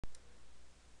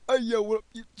Yo, what up,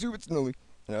 YouTube? It's Noley.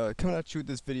 Coming at you with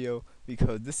this video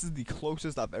because this is the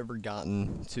closest I've ever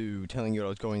gotten to telling you what I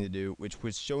was going to do, which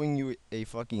was showing you a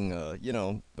fucking,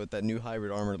 what that new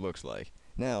hybrid armor looks like.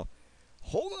 Now,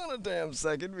 hold on a damn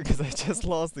second because I just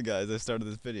lost the guy as I started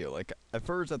this video. Like, at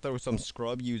first I thought it was some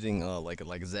scrub using, like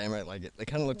Zamrite, like, it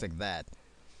kind of looks like that.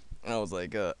 And I was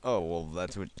like, oh, well,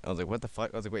 that's what, I was like, what the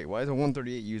fuck? I was like, wait, why is a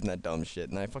 138 using that dumb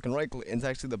shit? And I fucking right-click, it's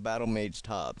actually the Battlemage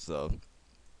top, so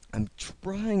I'm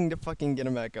trying to fucking get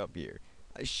him back up here.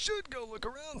 I should go look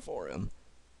around for him.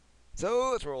 So,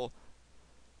 let's roll.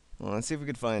 Well, let's see if we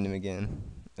can find him again.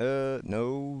 No.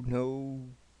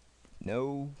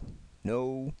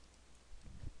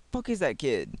 Fuck is that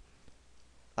kid?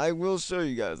 I will show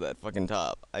you guys that fucking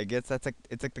top. I guess that's like,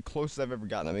 it's like the closest I've ever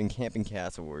gotten. I've been camping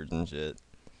Castle Wars and shit.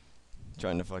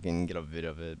 Trying to fucking get a vid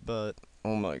of it, but,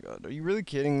 oh my god, are you really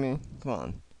kidding me? Come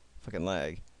on. Fucking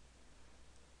lag.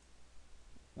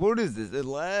 What is this? It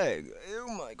lag.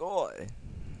 Oh my god.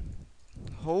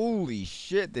 Holy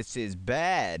shit, this is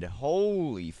bad.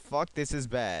 Holy fuck, this is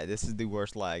bad. This is the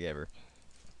worst lag ever.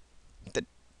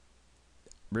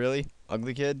 Really?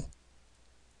 Ugly kid?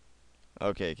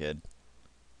 Okay, kid.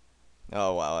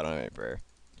 Oh wow, I don't have any prayer.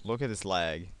 Look at this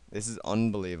lag. This is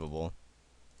unbelievable.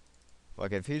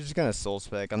 Fuck it, if he's just gonna soul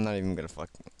spec, I'm not even gonna fuck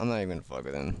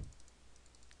with him.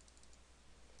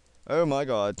 Oh my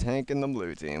god, tank in the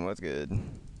blue team, what's good?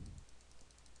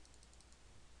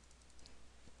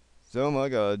 Oh my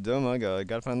god,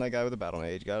 gotta find that guy with the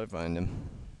Battlemage, gotta find him.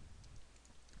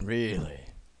 Really?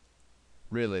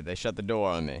 Really, they shut the door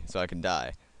on me, so I can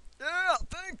die. Yeah,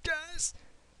 thanks guys!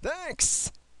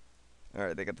 Thanks!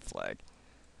 Alright, they got the flag.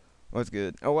 What's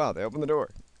good? Oh wow, they opened the door.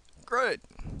 Great!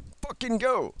 Fucking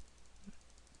go!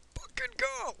 Fucking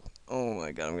go! Oh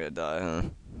my god, I'm gonna die, huh?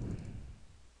 I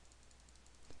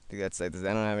think that's like this.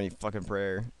 I don't have any fucking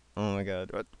prayer. Oh my god.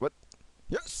 What?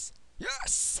 Yes!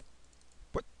 Yes!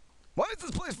 What? Why is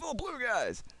this place full of blue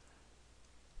guys?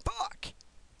 Fuck!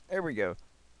 There we go.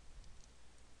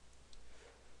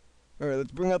 Alright,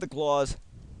 let's bring out the claws.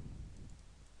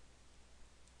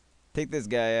 Take this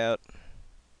guy out.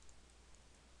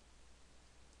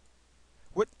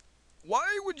 What?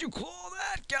 Why would you claw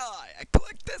that guy? I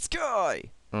clicked this guy!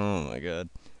 Oh my god.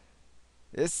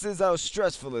 This is how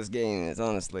stressful this game is,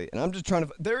 honestly. And I'm just trying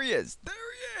to... There he is! There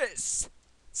he is!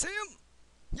 See him?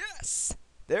 Yes!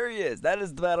 There he is. That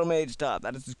is the Battlemage top.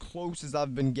 That is as close as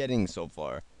I've been getting so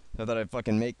far. So I thought I'd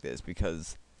fucking make this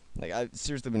because... Like, I've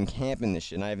seriously been camping this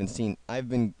shit and I haven't seen... I've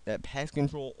been at pest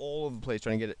control all over the place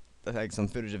trying to get it, like, some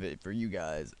footage of it for you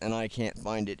guys. And I can't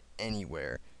find it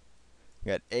anywhere.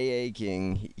 We got AA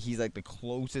King. He's like the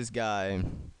closest guy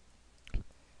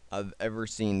I've ever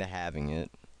seen to having it.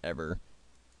 Ever.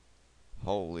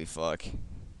 Holy fuck.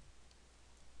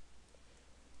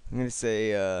 I'm gonna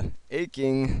say,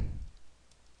 aching.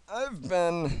 I've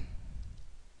been...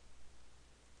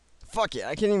 Fuck it,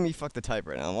 I can't even be fuck the type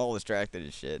right now. I'm all distracted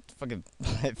as shit. It's fucking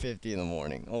 5:50 in the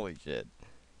morning. Holy shit.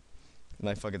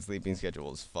 My fucking sleeping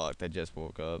schedule is fucked. I just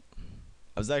woke up.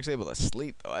 I was actually able to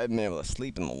sleep, though. I haven't been able to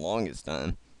sleep in the longest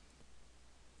time.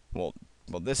 Well,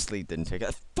 this sleep didn't take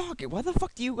it. Fuck it, why the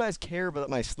fuck do you guys care about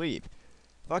my sleep?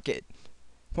 Fuck it.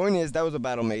 Point is, that was a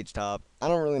Battlemage top. I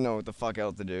don't really know what the fuck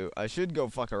else to do. I should go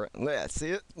fuck around. Yeah, see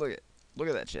it? Look at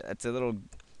that shit. That's a little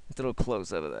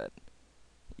close up of that.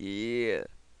 Yeah.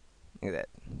 Look at that.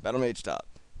 Battlemage top.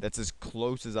 That's as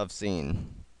close as I've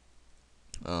seen.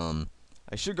 I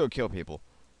should go kill people.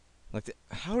 Like,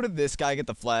 how did this guy get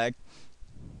the flag?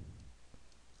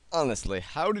 Honestly,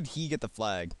 how did he get the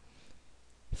flag?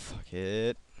 Fuck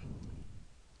it.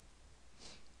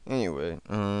 Anyway,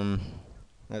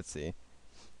 let's see.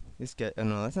 This guy, oh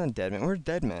no, that's not Deadman. Where's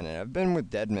Deadman at? I've been with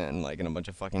Deadman, like, in a bunch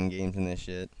of fucking games and this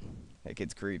shit. That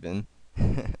kid's creeping.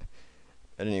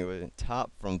 But anyway,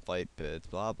 top from fight pits,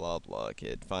 blah, blah, blah,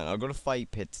 kid. Fine, I'll go to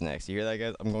fight pits next. You hear that,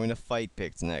 guys? I'm going to fight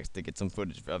pits next to get some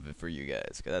footage of it for you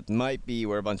guys. Because that might be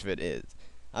where a bunch of it is.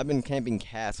 I've been camping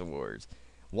Castle Wars.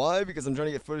 Why? Because I'm trying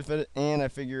to get footage of it, and I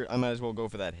figure I might as well go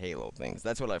for that Halo thing. So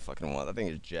that's what I fucking want. That thing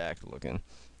is jacked looking.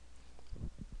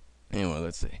 Anyway,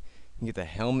 let's see. You get the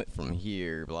helmet from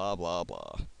here, blah, blah,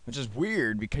 blah. Which is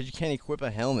weird, because you can't equip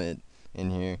a helmet in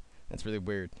here. That's really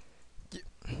weird.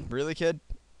 Really, kid?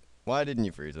 Why didn't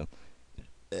you freeze him?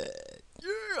 Yeah!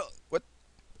 What the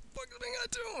fuck is that guy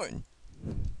doing?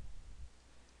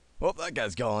 Well, that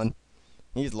guy's gone.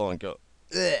 He's long gone.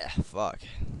 Fuck.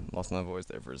 Lost my voice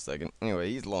there for a second. Anyway,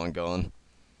 he's long gone.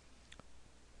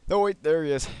 No, wait, there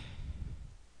he is.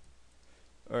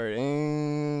 Alright,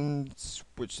 and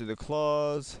switch to the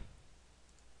claws.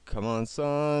 Come on,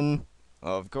 son.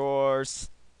 Of course.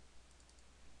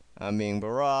 I'm being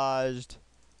barraged.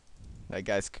 That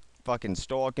guy's fucking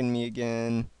stalking me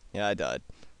again. Yeah, I died.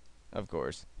 Of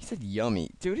course. He said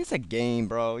yummy. Dude, it's a game,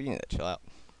 bro. You need to chill out.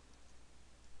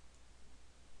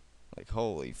 Like,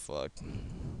 holy fuck.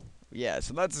 Yeah,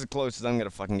 so that's as close as I'm gonna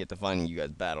fucking get to finding you guys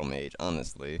Battlemage,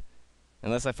 honestly.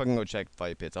 Unless I fucking go check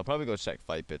fight pits. I'll probably go check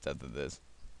fight pits after this.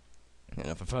 And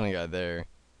if I find a guy there,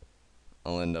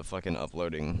 I'll end up fucking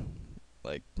uploading.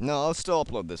 Like, no, I'll still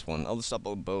upload this one. I'll just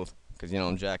upload both. Because, you know,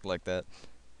 I'm jacked like that.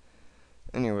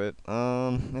 Anyway,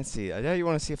 let's see. I know you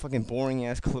want to see a fucking boring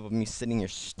ass clip of me sitting here,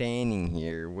 standing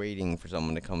here, waiting for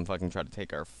someone to come fucking try to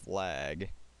take our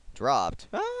flag. Dropped.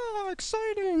 Ah,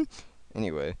 exciting!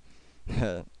 Anyway.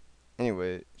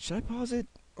 Anyway, should I pause it?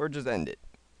 Or just end it?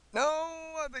 No,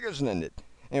 I think I should end it.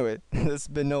 Anyway, this has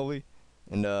been Noley.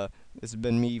 And, this has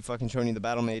been me fucking showing you the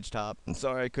Battlemage top. I'm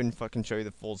sorry I couldn't fucking show you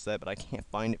the full set, but I can't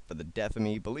find it for the death of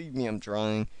me. Believe me, I'm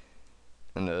trying.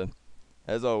 And,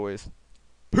 as always,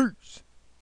 peace!